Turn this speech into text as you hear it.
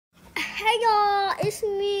Hey y'all, it's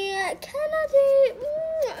me, Kennedy.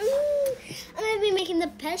 I'm gonna be making the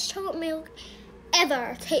best chocolate milk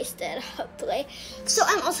ever tasted, hopefully. So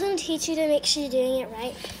I'm also gonna teach you to make sure you're doing it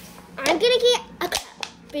right. I'm gonna get a cup.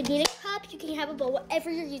 You need a cup, you can have a bowl,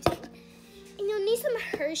 whatever you're using. And you'll need some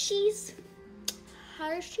Hershey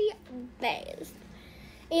Base.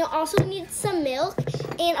 And you'll also need some milk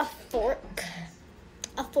and a fork.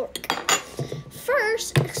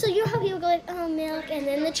 First, so you know how people go like, oh, milk, and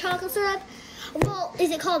then the chocolate syrup? Well, is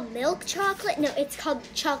it called milk chocolate? No, it's called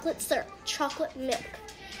chocolate syrup, chocolate milk.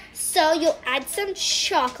 So you'll add some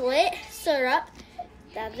chocolate syrup.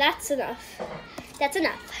 Now that's enough. That's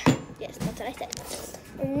enough. Yes, that's what I said.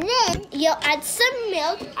 And then you'll add some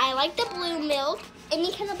milk. I like the blue milk.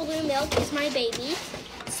 Any kind of blue milk is my baby.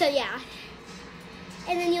 So yeah.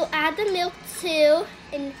 And then you'll add the milk too,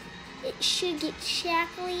 and it should get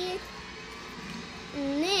chocolatey.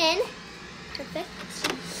 And then, perfect.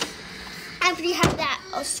 After you have that,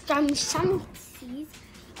 some seeds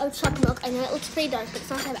of chocolate milk. I know it looks pretty dark, but it's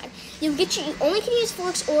not that bad. You only can use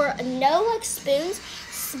forks or no like spoons.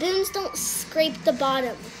 Spoons don't scrape the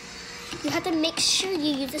bottom. You have to make sure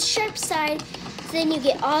you use the sharp side, so then you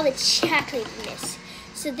get all the chocolatiness.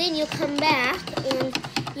 So then you'll come back and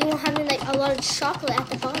you won't have like a lot of chocolate at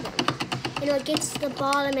the bottom. You know, it gets to the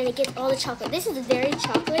bottom and it gets all the chocolate. This is very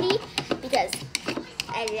chocolatey because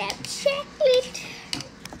I love chocolate.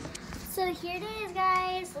 So here it is,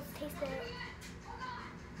 guys. Let's taste it.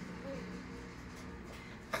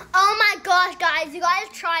 Oh my gosh, guys. You guys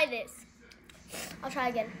try this. I'll try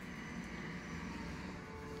again.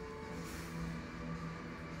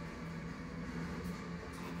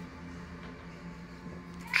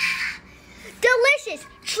 Delicious.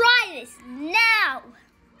 Try this now.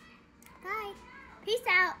 Bye. Peace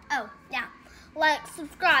out. Oh, yeah. Like,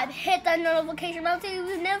 subscribe, hit that notification bell so you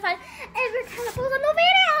will be notified every time I post a new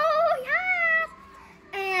video. Yes.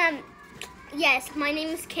 And yes, my name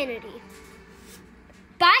is Kennedy.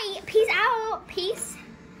 Bye. Peace out. Peace.